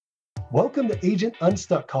Welcome to Agent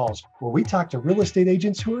Unstuck Calls, where we talk to real estate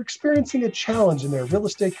agents who are experiencing a challenge in their real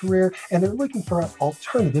estate career and they're looking for an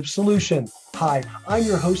alternative solution. Hi, I'm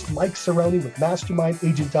your host, Mike Cerrone with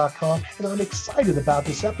MastermindAgent.com, and I'm excited about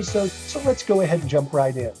this episode, so let's go ahead and jump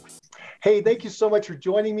right in. Hey, thank you so much for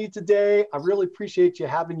joining me today. I really appreciate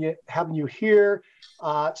having you here.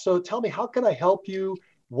 So tell me, how can I help you?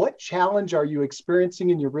 What challenge are you experiencing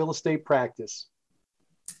in your real estate practice?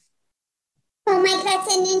 Well, Mike,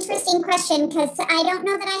 that's an interesting question because I don't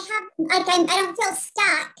know that I don't feel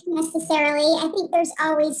stuck necessarily. I think there's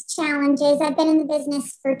always challenges. I've been in the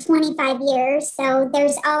business for 25 years, so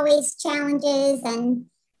there's always challenges. And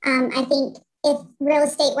I think if real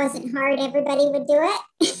estate wasn't hard, everybody would do it.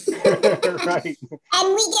 Right.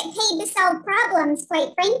 And we get paid to solve problems,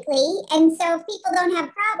 quite frankly. And so if people don't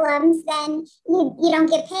have problems, then you don't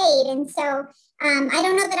get paid. And so I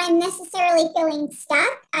don't know that I'm necessarily feeling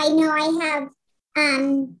stuck. I know I have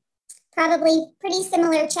probably pretty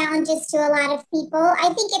similar challenges to a lot of people.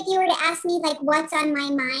 I think if you were to ask me like what's on my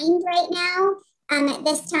mind right now, at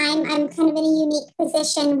this time, I'm kind of in a unique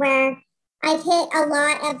position where I've hit a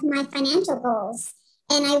lot of my financial goals.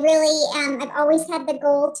 And I really, I've always had the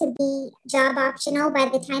goal to be job optional by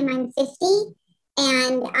the time I'm 50.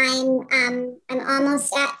 And I'm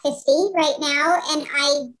almost at 50 right now. And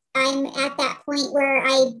I'm at that point where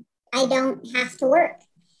I don't have to work.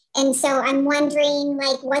 And so I'm wondering,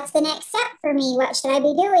 like, what's the next step for me? What should I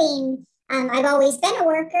be doing? I've always been a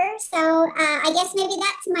worker. So I guess maybe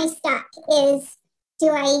that's my stuck is, do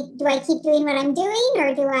I keep doing what I'm doing,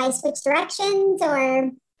 or do I switch directions,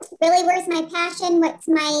 or really, where's my passion?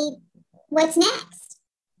 What's next?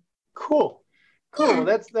 Cool.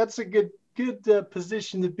 Yeah. That's a good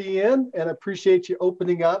position to be in, and I appreciate you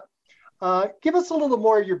opening up. Give us a little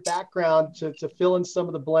more of your background to fill in some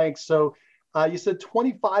of the blanks. So you said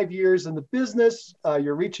 25 years in the business,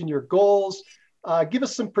 you're reaching your goals. Give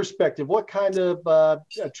us some perspective. What kind of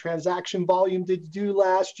transaction volume did you do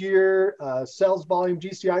last year? Sales volume,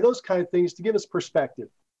 GCI, those kind of things to give us perspective.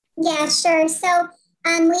 Yeah, sure. So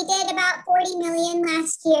we did about 40 million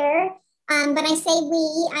last year. But I say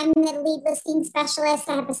I'm the lead listing specialist.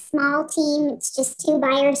 I have a small team. It's just 2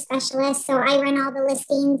 buyer specialists. So I run all the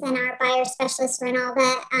listings and our buyer specialists run all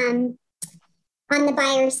the on the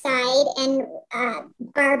buyer side. And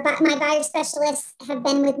my buyer specialists have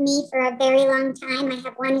been with me for a very long time. I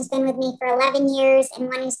have one who's been with me for 11 years and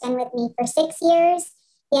one who's been with me for 6 years.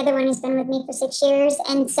 The other one has been with me for 6 years.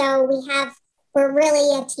 And so we're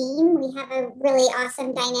really a team. We have a really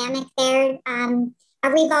awesome dynamic there. A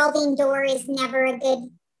revolving door is never a good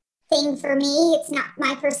thing for me. It's not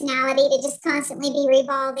my personality to just constantly be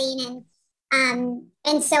revolving.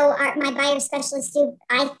 And so my buyer specialists do,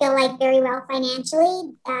 I feel like, very well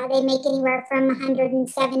financially. They make anywhere from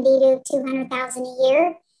 170 to 200,000 a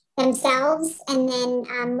year themselves. And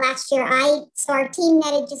then last year, our team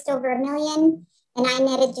netted just over $1 million, and I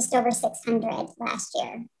netted just over 600 last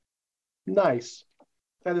year. Nice.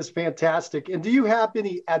 That is fantastic. And do you have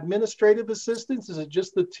any administrative assistants? Is it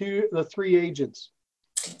just the 3 agents?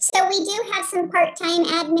 So we do have some part-time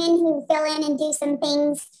admin who fill in and do some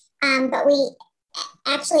things. But we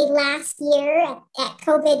actually last year at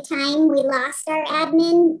COVID time, we lost our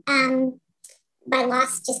admin. By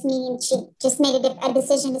lost, just meaning she just made a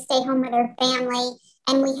decision to stay home with her family,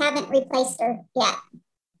 and we haven't replaced her yet.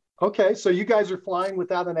 Okay, so you guys are flying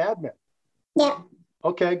without an admin. Yep.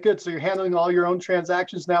 Okay, good. So you're handling all your own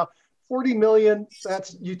transactions now. 40 million,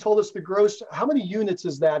 you told us the gross. How many units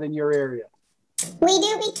is that in your area? We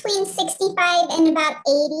do between 65 and about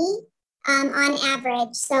 80 on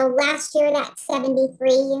average. So last year, that's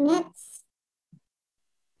 73 units.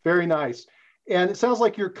 Very nice. And it sounds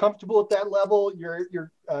like you're comfortable at that level.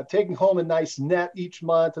 You're taking home a nice net each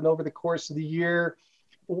month and over the course of the year.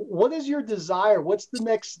 What is your desire? What's the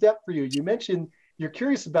next step for you? You mentioned you're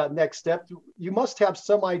curious about next step. You must have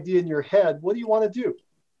some idea in your head. What do you want to do?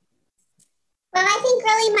 Well, I think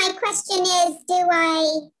really my question is,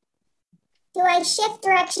 do I shift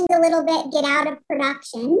directions a little bit, get out of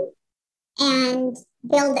production and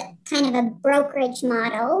build kind of a brokerage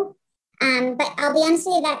model? But I'll be honest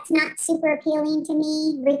with you, that's not super appealing to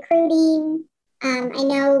me. Recruiting, I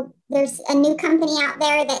know there's a new company out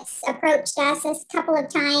there that's approached us a couple of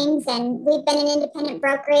times, and we've been an independent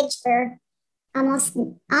brokerage for almost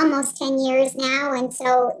 10 years now. And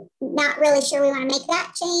so not really sure we want to make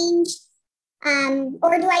that change.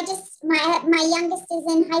 Or do I my youngest is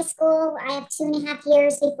in high school. I have 2.5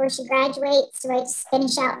 years before she graduates. Do I just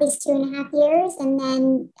finish out these 2.5 years and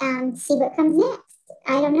then see what comes next?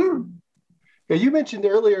 I don't know. Yeah, you mentioned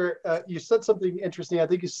earlier, you said something interesting. I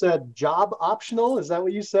think you said job optional. Is that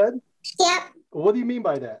what you said? Yep. What do you mean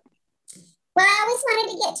by that? Well, I always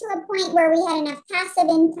wanted to get to a point where we had enough passive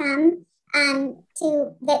income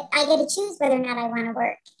to that I get to choose whether or not I want to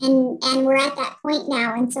work, and we're at that point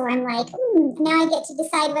now. And so I'm like, now I get to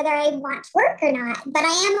decide whether I want to work or not. But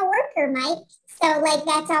I am a worker, Mike. So like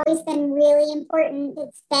that's always been really important.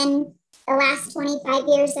 It's been the last 25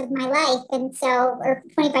 years of my life, and so or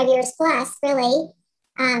 25 years plus, really.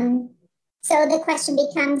 So the question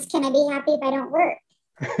becomes, can I be happy if I don't work?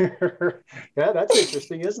 Yeah, that's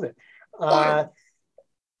interesting, isn't it? Yeah.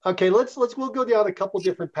 Okay, we'll go down a couple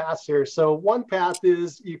different paths here. So one path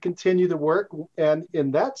is you continue to work, and in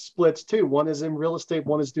that splits too. One is in real estate,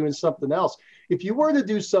 one is doing something else. If you were to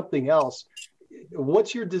do something else,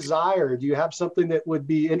 what's your desire? Do you have something that would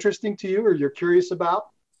be interesting to you or you're curious about?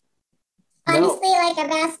 Honestly, like I've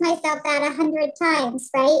asked myself that 100 times,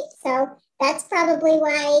 right? So that's probably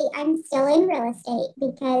why I'm still in real estate,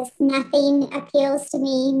 because nothing appeals to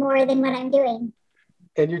me more than what I'm doing.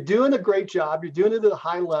 And you're doing a great job. You're doing it at a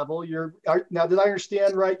high level. Now, did I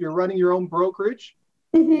understand right? You're running your own brokerage.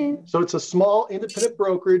 Mm-hmm. So it's a small independent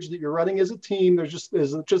brokerage that you're running as a team. Is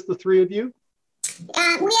it just the three of you? We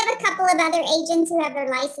have a couple of other agents who have their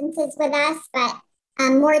licenses with us, but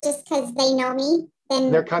more just because they know me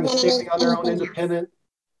than they're kind of standing on their own independent.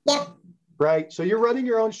 Yep. Right. So you're running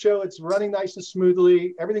your own show. It's running nice and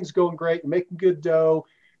smoothly. Everything's going great. You're making good dough.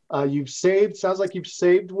 You've saved. Sounds like you've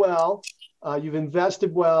saved well. You've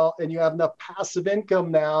invested well, and you have enough passive income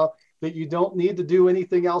now that you don't need to do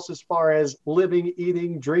anything else as far as living,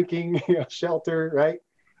 eating, drinking, shelter, right?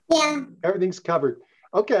 Yeah. Everything's covered.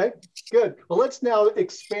 Okay, good. Well, let's now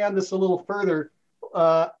expand this a little further.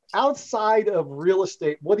 Outside of real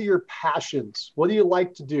estate, what are your passions? What do you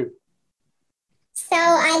like to do? So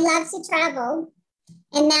I love to travel,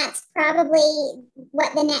 and that's probably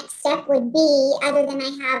what the next step would be, other than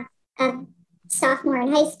I have a sophomore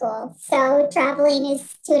in high school. So traveling is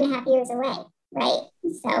 2.5 years away, right?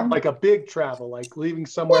 So like a big travel, like leaving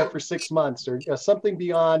somewhere for 6 months or something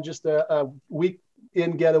beyond just a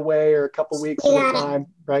weekend getaway or a couple weeks at a time,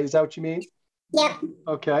 right? Is that what you mean? Yep.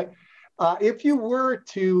 Okay. If you were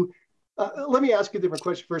to, let me ask you a different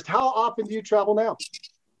question first. How often do you travel now?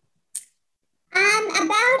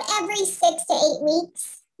 About every 6 to 8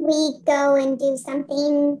 weeks, we go and do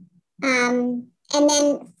something. And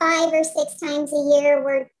then 5 or 6 times a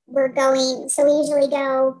year, we're going. So we usually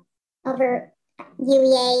go over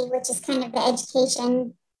UEA, which is kind of the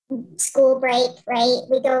education school break, right?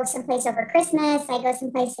 We go someplace over Christmas. I go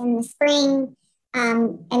someplace in the spring.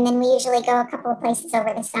 And then we usually go a couple of places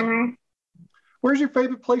over the summer. Where's your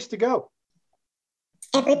favorite place to go?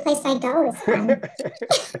 Every place I go is fun.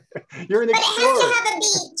 You're an explorer. But it has to have a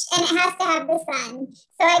beach and it has to have the sun.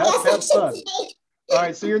 So I guess I should say. All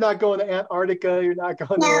right, so you're not going to Antarctica, you're not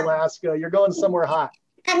going to Alaska, you're going somewhere hot.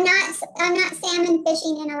 I'm not salmon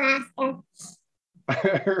fishing in Alaska.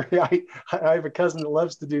 I have a cousin that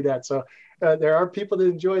loves to do that, so there are people that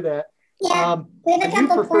enjoy that. Yeah, we have a couple you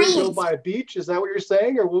prefer clients. to go by a beach? Is that what you're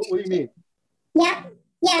saying, or what do you mean? Yep.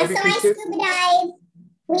 Yeah. So I scuba dive.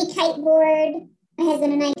 We kiteboard. My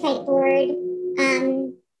husband and I kiteboard.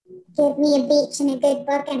 Give me a beach and a good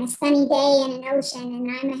book and a sunny day and an ocean, and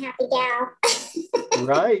I'm a happy gal.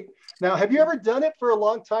 Right. Now, have you ever done it for a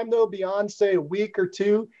long time, though, beyond, say, a week or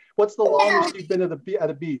two? What's the longest you've been at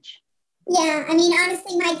a beach? Yeah. I mean,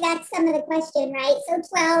 honestly, Mike, that's some of the question, right? So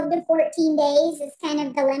 12 to 14 days is kind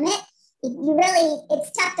of the limit.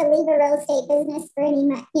 It's tough to leave a real estate business for any,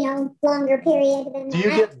 longer period than that. Do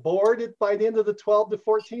you get bored by the end of the 12 to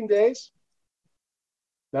 14 days?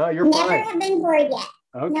 No, you're fine. Never have been bored yet.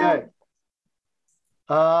 Okay.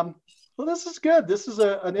 No. Well, this is good. This is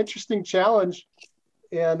an interesting challenge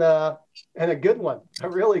and a good one, a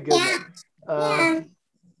really good one. Yeah.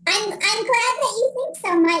 I'm glad that you think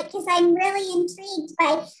so, Mike, because I'm really intrigued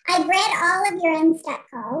by. I've read all of your Unstuck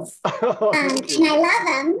calls, and I love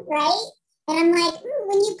them, right? And I'm like,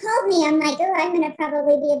 when you called me, I'm like, I'm going to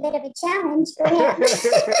probably be a bit of a challenge for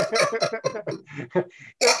him.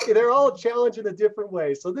 They're all a challenge in a different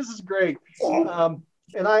way, so this is great. Sure.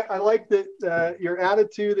 And I like that your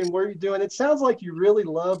attitude and what you're doing. It sounds like you really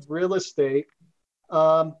love real estate.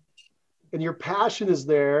 And your passion is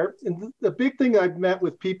there. And the big thing I've met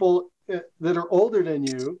with people that are older than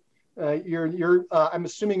you, you're I'm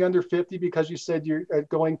assuming under 50 because you said you're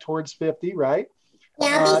going towards 50, right?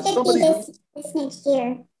 Yeah, I'll be 50 this next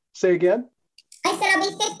year. Say again? I said I'll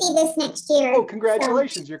be 50 this next year. Oh,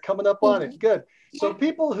 congratulations. So. You're coming up on it. Good. So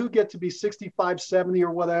people who get to be 65, 70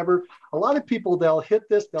 or whatever, a lot of people, they'll hit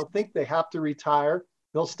this, they'll think they have to retire,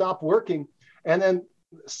 they'll stop working. And then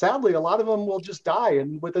sadly, a lot of them will just die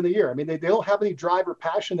within a year. I mean, they don't have any drive or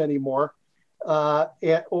passion anymore, or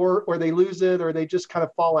they lose it, or they just kind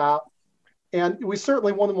of fall out. And we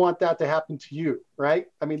certainly wouldn't want that to happen to you, right?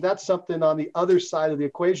 I mean, that's something on the other side of the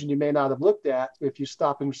equation you may not have looked at if you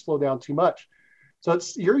stop and slow down too much. So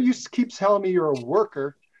you keep telling me you're a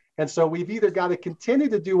worker. And so we've either got to continue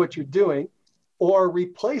to do what you're doing or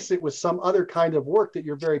replace it with some other kind of work that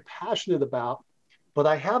you're very passionate about. But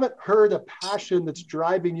I haven't heard a passion that's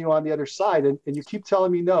driving you on the other side. And you keep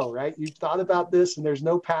telling me no, right? You've thought about this and there's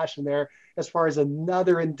no passion there as far as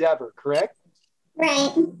another endeavor, correct?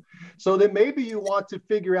 Right. So then maybe you want to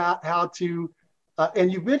figure out how to,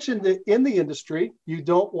 and you mentioned that in the industry, you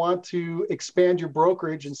don't want to expand your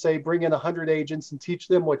brokerage and say, bring in 100 agents and teach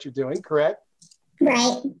them what you're doing, correct?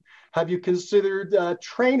 Right. Have you considered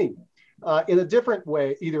training in a different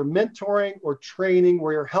way, either mentoring or training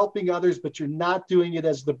where you're helping others, but you're not doing it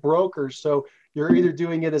as the broker? So you're either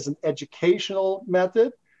doing it as an educational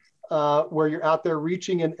method where you're out there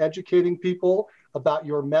reaching and educating people about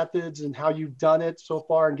your methods and how you've done it so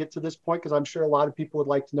far and get to this point, because I'm sure a lot of people would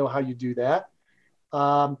like to know how you do that.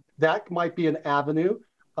 That might be an avenue,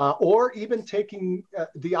 or even taking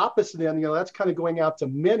the opposite end, that's kind of going out to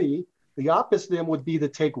many. The opposite end would be to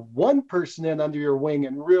take one person in under your wing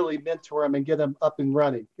and really mentor them and get them up and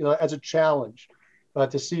running, as a challenge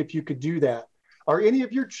to see if you could do that. Are any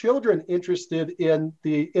of your children interested in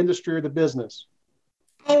the industry or the business?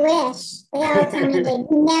 I wish. They all tell me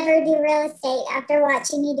they'd never do real estate after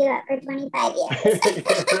watching me do it for 25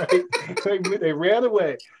 years. Right. They ran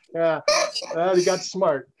away. Yeah, they got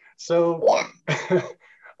smart. So,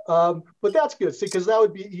 yeah. But that's good. See, because that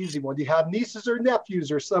would be an easy one. Do you have nieces or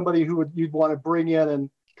nephews or somebody who you'd want to bring in and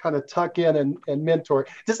kind of tuck in and mentor?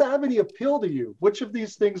 Does that have any appeal to you? Which of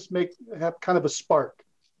these things have kind of a spark?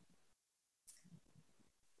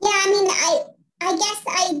 Yeah, I mean, I guess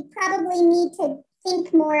I probably need to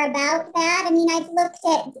think more about that. I mean, I've looked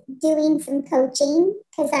at doing some coaching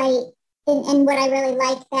because and what I really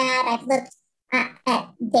like that. I've looked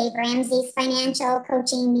at Dave Ramsey's financial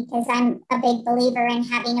coaching because I'm a big believer in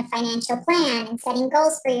having a financial plan and setting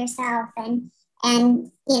goals for yourself and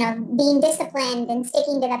being disciplined and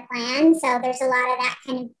sticking to the plan. So there's a lot of that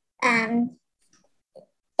kind of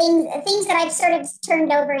things that I've sort of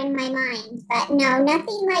turned over in my mind, but no,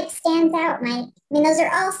 nothing like stands out, Mike. I mean, those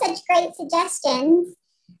are all such great suggestions.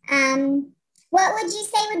 What would you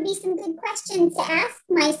say would be some good questions to ask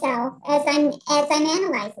myself as I'm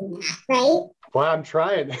analyzing that, right? Well, I'm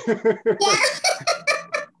trying. Yeah.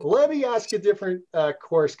 Let me ask a different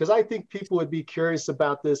course, because I think people would be curious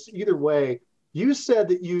about this either way. You said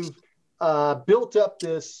that you've built up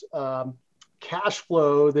this cash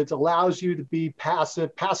flow that allows you to be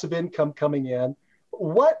passive income coming in.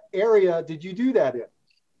 What area did you do that in?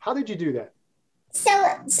 How did you do that? So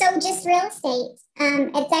just real estate.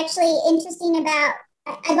 It's actually interesting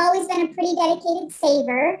I've always been a pretty dedicated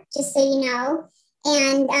saver, just so you know.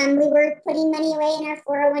 And we were putting money away in our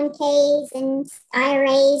 401ks and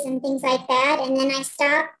IRAs and things like that. And then I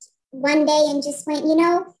stopped one day and just went,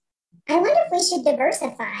 I wonder if we should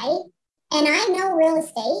diversify. And I know real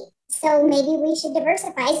estate, so maybe we should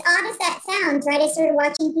diversify. As odd as that sounds, right? I started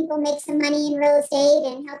watching people make some money in real estate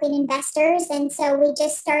and helping investors. And so we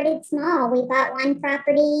just started small. We bought one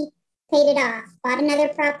property, paid it off, bought another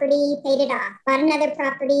property, paid it off, bought another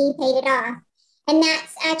property, paid it off. And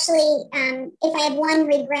that's actually, if I have one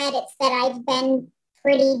regret, it's that I've been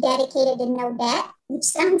pretty dedicated to no debt, which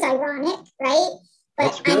sounds ironic, right?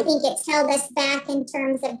 But I think it's held us back in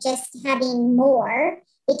terms of just having more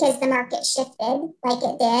because the market shifted like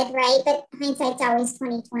it did, right? But hindsight's always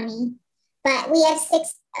 20/20. But we have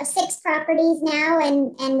six properties now,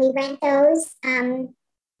 and we rent those. And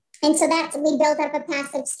so we built up a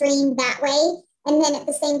passive stream that way. And then at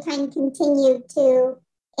the same time, continue to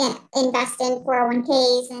invest in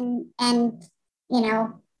 401ks and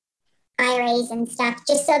IRAs and stuff,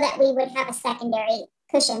 just so that we would have a secondary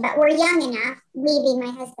cushion. But we're young enough, we being my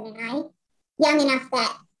husband and I, young enough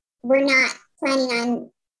that we're not planning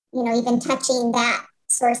on, even touching that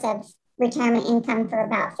source of retirement income for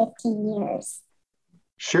about 15 years.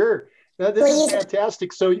 Sure. Now, this is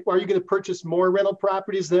fantastic. So are you going to purchase more rental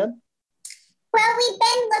properties then? Well, we've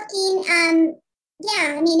been looking,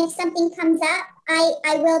 if something comes up,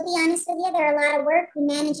 I will be honest with you, they're a lot of work. We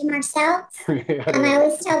manage them ourselves. Yeah, I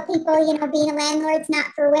always tell people, being a landlord's not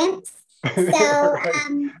for wimps. So,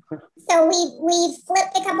 right. So we've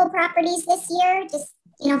flipped a couple properties this year, just,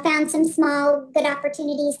 found some small good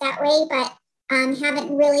opportunities that way, but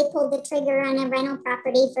haven't really pulled the trigger on a rental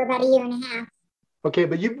property for about a year and a half. Okay,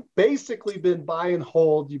 but you've basically been buy and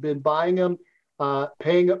hold. You've been buying them,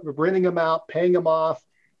 renting them out, paying them off,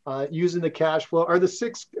 using the cash flow. Are the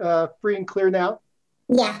 6 free and clear now?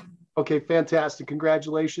 Yeah. Okay, fantastic.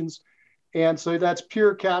 Congratulations. And so that's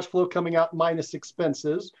pure cash flow coming out minus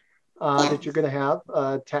expenses that you're going to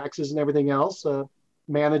have, taxes and everything else,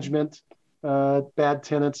 management, bad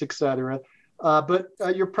tenants, et cetera. But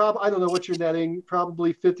you're probably, I don't know what you're netting,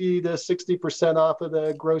 probably 50 to 60% off of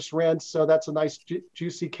the gross rent. So that's a nice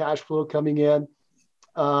juicy cash flow coming in.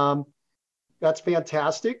 That's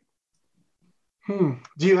fantastic. Do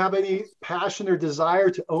you have any passion or desire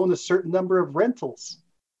to own a certain number of rentals?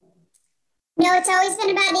 No, it's always been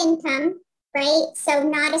about income, right? So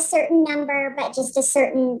not a certain number, but just a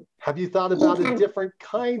certain. Have you thought about a different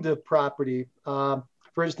kind of property?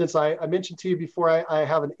 For instance, I mentioned to you before, I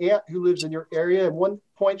have an aunt who lives in your area. At one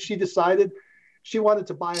point, she decided she wanted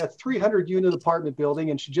to buy a 300-unit apartment building,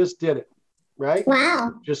 and she just did it, right?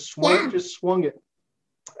 Wow. Just swung it.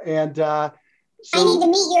 And so, I need to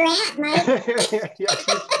meet your aunt, Mike. yeah,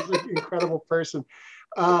 she's an incredible person.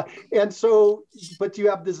 And so, but do you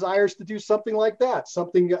have desires to do something like that?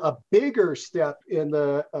 Something, a bigger step in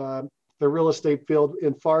the real estate field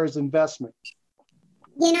as far as investment?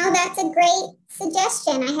 That's a great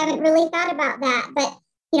suggestion. I haven't really thought about that, but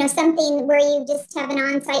something where you just have an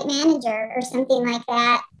on-site manager or something like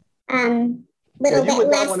that. You would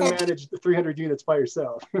not want to manage the 300 units by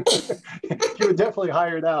yourself. You would definitely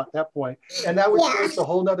hire it out at that point. And that would create a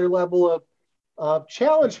whole nother level of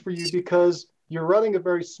challenge for you, because you're running a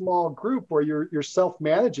very small group where you're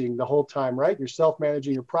self-managing the whole time, right? You're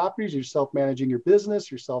self-managing your properties, you're self-managing your business,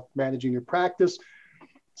 you're self-managing your practice.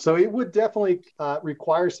 So it would definitely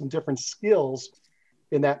require some different skills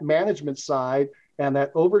in that management side and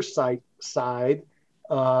that oversight side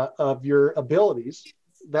of your abilities.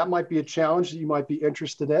 That might be a challenge that you might be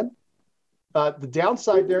interested in. The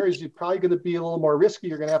downside there is you're probably going to be a little more risky.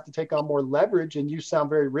 You're going to have to take on more leverage, and you sound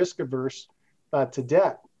very risk averse to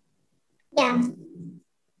debt. Yeah.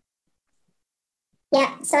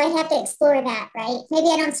 Yeah. So I'd have to explore that, right? Maybe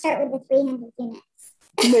I don't start with the 300 units.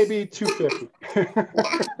 Maybe 250.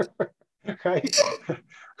 Right?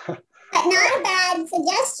 But not a bad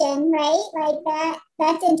suggestion, right? Like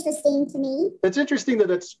that's interesting to me. It's interesting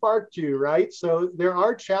that it sparked you, right? So there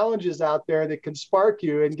are challenges out there that can spark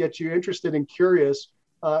you and get you interested and curious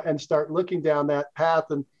and start looking down that path.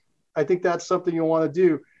 And I think that's something you want to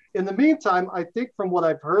do. In the meantime, I think from what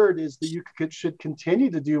I've heard is that you should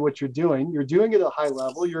continue to do what you're doing. You're doing it at a high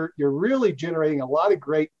level. You're really generating a lot of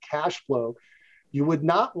great cash flow. You would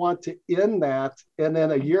not want to end that and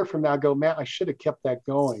then a year from now go, man, I should have kept that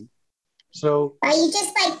going. So you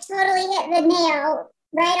just totally hit the nail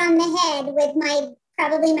right on the head with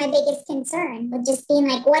probably my biggest concern, with just being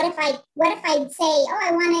like, what if I'd say, oh,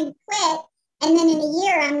 I want to quit, and then in a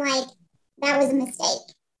year I'm like, that was a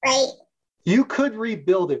mistake, right? You could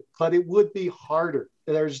rebuild it, but it would be harder.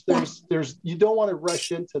 There's you don't want to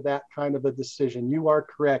rush into that kind of a decision. You are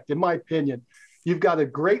correct. In my opinion, you've got a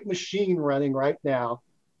great machine running right now.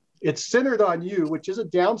 It's centered on you, which is a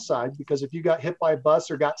downside, because if you got hit by a bus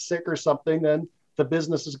or got sick or something, then the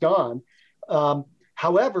business is gone.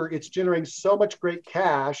 However, it's generating so much great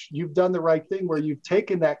cash. You've done the right thing where you've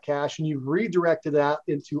taken that cash and you've redirected that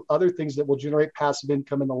into other things that will generate passive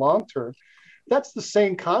income in the long term. That's the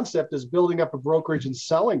same concept as building up a brokerage and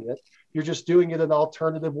selling it. You're just doing it an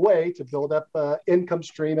alternative way to build up income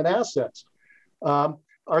stream and assets. Are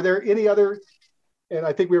there any other, and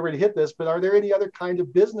I think we already hit this, but are there any other kind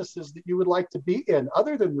of businesses that you would like to be in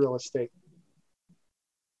other than real estate?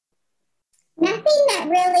 Nothing that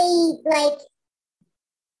really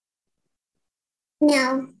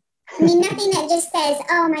no. I mean, nothing that just says,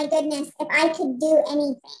 oh my goodness, if I could do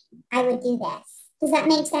anything, I would do this. Does that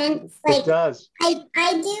make sense? It does. I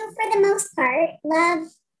do, for the most part, love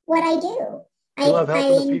what I do. I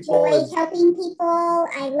enjoy helping people.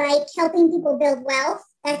 I like helping people build wealth.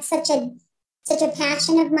 That's such a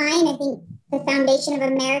passion of mine. I think the foundation of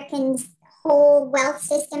Americans' whole wealth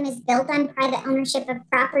system is built on private ownership of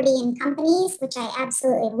property and companies, which I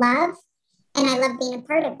absolutely love. And I love being a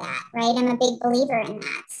part of that, right? I'm a big believer in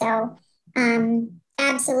that. So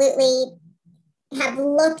absolutely have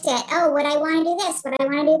looked at, would I want to do this? Would I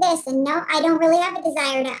want to do this? And no, I don't really have a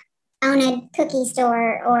desire to own a cookie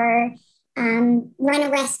store or run a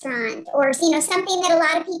restaurant or, something that a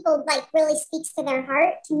lot of people really speaks to their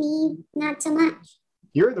heart. To me, not so much.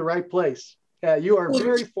 You're in the right place. You are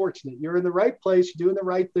very fortunate. You're in the right place. You're doing the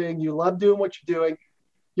right thing. You love doing what you're doing.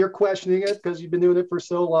 You're questioning it because you've been doing it for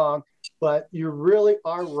so long, but you really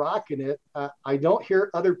are rocking it. I don't hear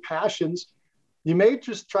other passions. You may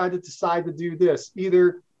just try to decide to do this.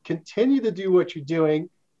 Either continue to do what you're doing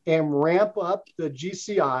and ramp up the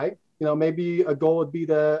GCI. Maybe a goal would be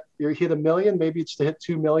you hit 1 million, maybe it's to hit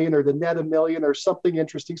 2 million or to net 1 million or something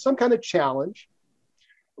interesting, some kind of challenge.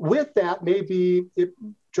 With that, maybe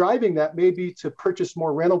driving that maybe to purchase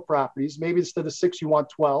more rental properties. Maybe instead of 6, you want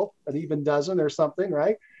 12, an even dozen or something,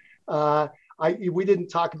 right? We didn't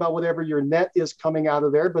talk about whatever your net is coming out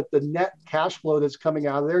of there, but the net cash flow that's coming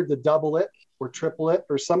out of there, to double it or triple it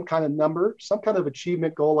or some kind of number, some kind of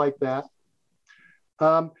achievement goal like that.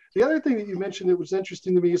 The other thing that you mentioned that was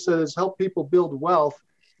interesting to me, you said, is help people build wealth.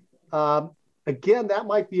 Again, that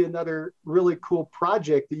might be another really cool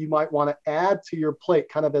project that you might want to add to your plate,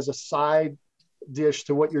 kind of as a side dish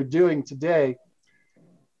to what you're doing today.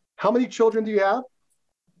 How many children do you have?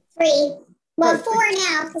 3. Well, 4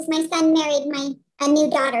 now, because my son married a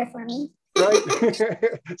new daughter for me. Right.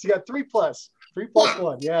 So you got 3 plus yeah.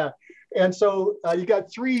 1. Yeah. And so you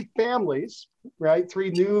got 3 families, right?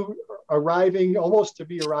 3 new arriving, almost to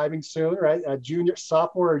be arriving soon, right? A junior,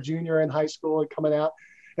 sophomore or junior in high school and coming out.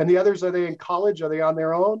 And the others, are they in college? Are they on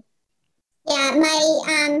their own? Yeah,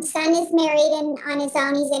 my son is married and on his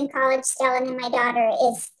own. He's in college still. And then my daughter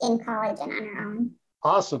is in college and on her own.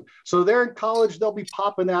 Awesome. So they're in college. They'll be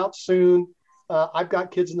popping out soon. I've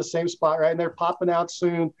got kids in the same spot, right? And they're popping out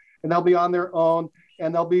soon, and they'll be on their own,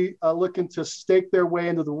 and they'll be looking to stake their way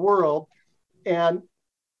into the world. And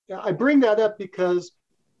I bring that up because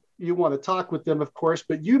you want to talk with them, of course,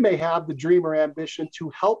 but you may have the dream or ambition to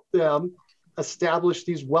help them establish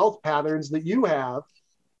these wealth patterns that you have.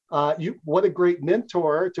 What a great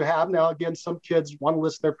mentor to have. Now, again, some kids want to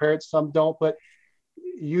listen to their parents, some don't, but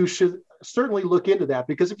you should certainly look into that,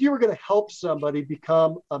 because if you were going to help somebody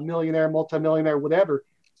become a millionaire, multimillionaire, whatever,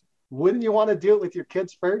 wouldn't you want to do it with your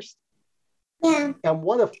kids first? Yeah. And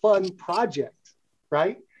what a fun project,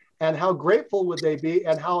 right? And how grateful would they be?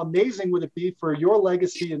 And how amazing would it be for your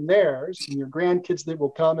legacy and theirs and your grandkids that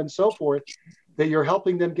will come and so forth, that you're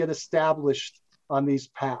helping them get established on these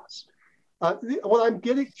paths. What I'm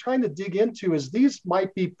trying to dig into is these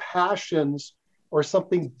might be passions or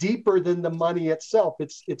something deeper than the money itself.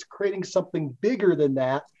 It's creating something bigger than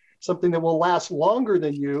that, something that will last longer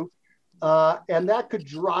than you. And that could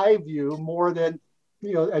drive you more than,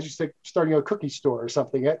 as you say, starting a cookie store or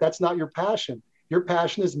something. That's not your passion. Your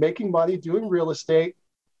passion is making money, doing real estate.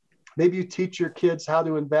 Maybe you teach your kids how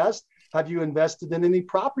to invest. Have you invested in any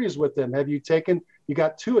properties with them? You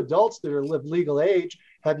got 2 adults that are live legal age.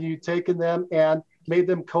 Have you taken them and made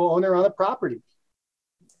them co-owner on a property?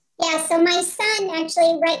 Yeah, so my son,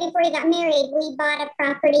 actually, right before he got married, we bought a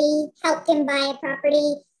property, helped him buy a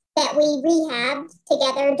property that we rehabbed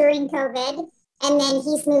together during COVID. And then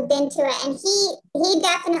he's moved into it. And he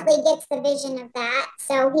definitely gets the vision of that.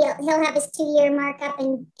 So he'll have his 2-year markup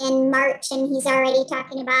in March, and he's already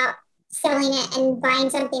talking about selling it and buying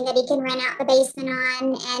something that he can rent out the basement on,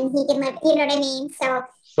 and he can live, you know what I mean? So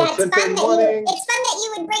that's fun it's fun that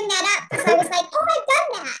you would bring that up, because I was like, oh, I've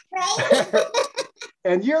done that, right?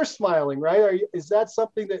 And you're smiling, right? Is that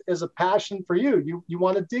something that is a passion for you? You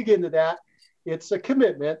want to dig into that. It's a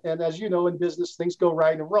commitment. And as you know, in business, things go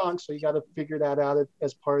right and wrong. So you got to figure that out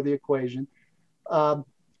as part of the equation.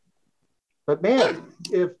 But man,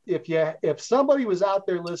 if somebody was out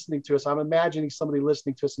there listening to us, I'm imagining somebody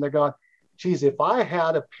listening to us and they're going, geez, if I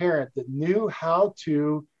had a parent that knew how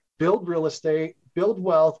to build real estate, build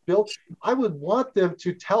wealth, I would want them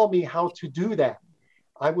to tell me how to do that.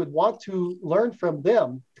 I would want to learn from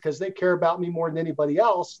them, because they care about me more than anybody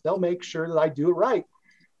else. They'll make sure that I do it right.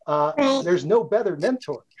 There's no better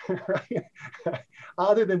mentor, right?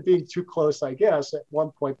 Other than being too close, I guess, at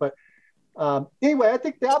one point. But anyway, I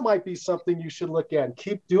think that might be something you should look at.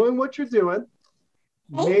 Keep doing what you're doing.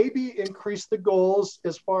 Maybe increase the goals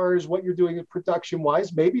as far as what you're doing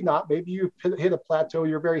production-wise. Maybe not. Maybe you've hit a plateau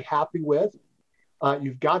you're very happy with.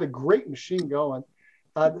 You've got a great machine going.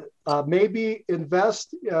 Maybe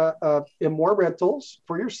invest in more rentals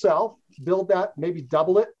for yourself. Build that, maybe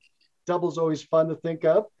double it. Double's always fun to think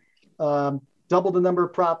of. Double the number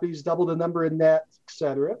of properties, double the number of net,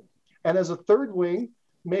 etc. And as a third wing,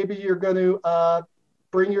 maybe you're going to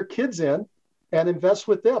bring your kids in and invest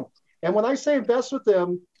with them. And when I say invest with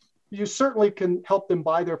them, you certainly can help them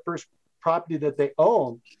buy their first property that they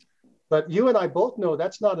own. But you and I both know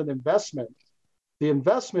that's not an investment. The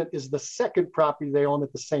investment is the second property they own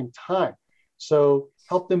at the same time. So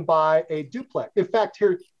help them buy a duplex. In fact,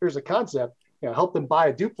 here's a concept. Help them buy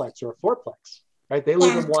a duplex or a fourplex, right? They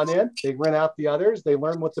live in one end, they rent out the others, they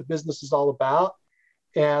learn what the business is all about,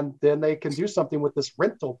 and then they can do something with this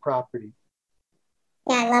rental property.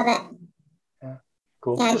 Yeah, I love it. Yeah,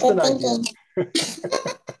 cool. Yeah, just an idea.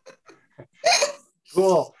 Cool.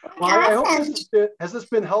 Well, awesome. I hope has this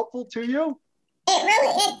been helpful to you?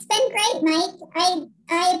 It's been great, Mike.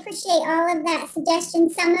 I appreciate all of that suggestion.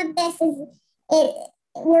 Some of this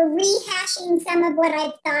we're rehashing some of what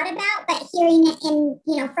I've thought about, but hearing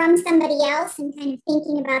it from somebody else and kind of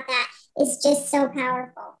thinking about that is just so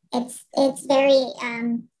powerful. It's very,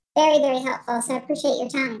 very, very helpful. So I appreciate your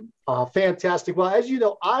time. Fantastic. Well, as you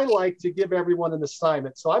know, I like to give everyone an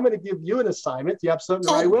assignment. So I'm going to give you an assignment. Do you have something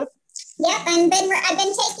to write with? Yep, I've been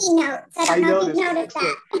taking notes. I don't know if you've noticed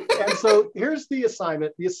that. And so here's the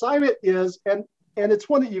assignment. The assignment is, and it's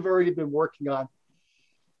one that you've already been working on,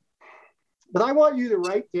 but I want you to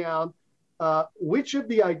write down which of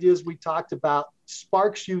the ideas we talked about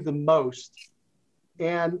sparks you the most,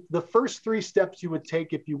 and the first 3 steps you would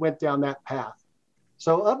take if you went down that path.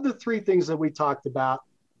 So of the 3 things that we talked about,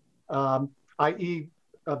 i.e.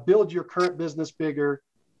 Build your current business bigger,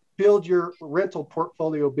 build your rental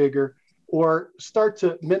portfolio bigger, or start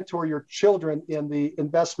to mentor your children in the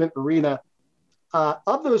investment arena.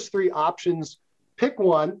 Of those 3 options, pick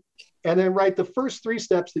one and then write the first 3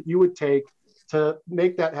 steps that you would take to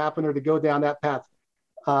make that happen or to go down that path.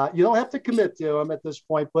 You don't have to commit to them at this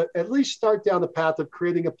point, but at least start down the path of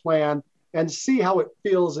creating a plan and see how it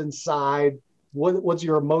feels inside. What's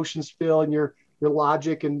your emotions feel and your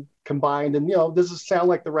logic and combined? And, does this sound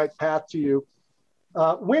like the right path to you?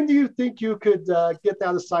 When do you think you could get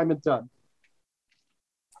that assignment done?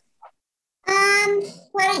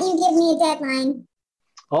 Why don't you give me a deadline?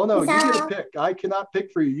 Oh, no, you get to pick. I cannot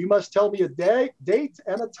pick for you. You must tell me a date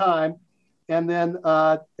and a time, and then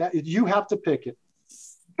you have to pick it.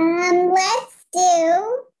 Let's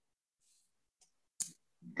do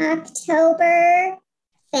October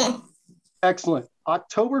 5th. Excellent.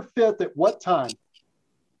 October 5th at what time?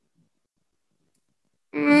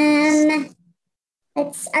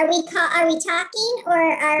 Are we talking, or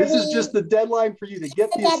are this is just the deadline for you to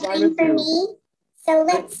get the assignment for me? So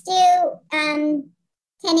let's do 10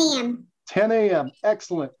 a.m. 10 a.m.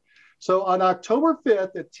 Excellent. So on October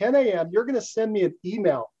 5th at 10 a.m., you're going to send me an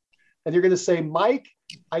email and you're going to say, Mike,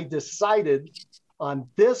 I decided on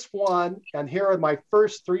this one, and here are my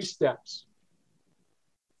first 3 steps.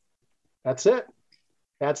 That's it.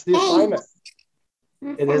 That's the assignment.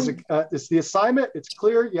 It is it's the assignment. It's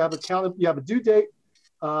clear. You have a due date,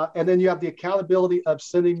 and then you have the accountability of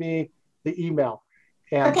sending me the email.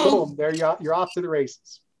 And boom, there you're off to the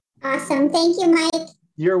races. Awesome. Thank you, Mike.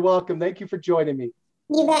 You're welcome. Thank you for joining me.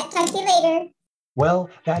 You bet. Talk to you later. Well,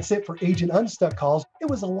 that's it for Agent Unstuck Calls. It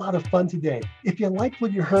was a lot of fun today. If you liked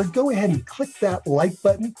what you heard, go ahead and click that like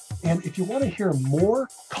button. And if you want to hear more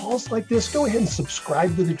calls like this, go ahead and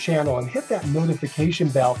subscribe to the channel and hit that notification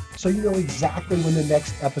bell so you know exactly when the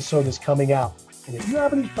next episode is coming out. And if you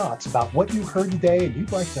have any thoughts about what you heard today and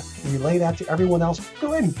you'd like to relay that to everyone else,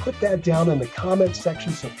 go ahead and put that down in the comment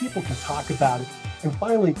section so people can talk about it. And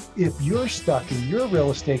finally, if you're stuck in your real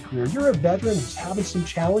estate career, you're a veteran who's having some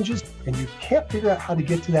challenges and you can't figure out how to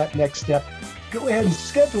get to that next step, go ahead and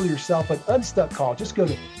schedule yourself an Unstuck Call. Just go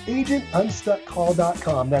to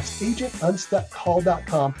agentunstuckcall.com. That's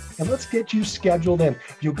agentunstuckcall.com, and let's get you scheduled in.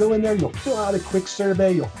 You'll go in there, you'll fill out a quick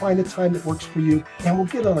survey, you'll find a time that works for you, and we'll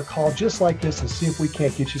get on a call just like this and see if we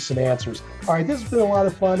can't get you some answers. All right, this has been a lot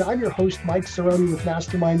of fun. I'm your host, Mike Cerrone with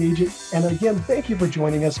Mastermind Agent, and again, thank you for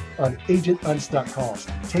joining us on Agent Unstuck Calls.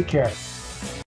 Take care.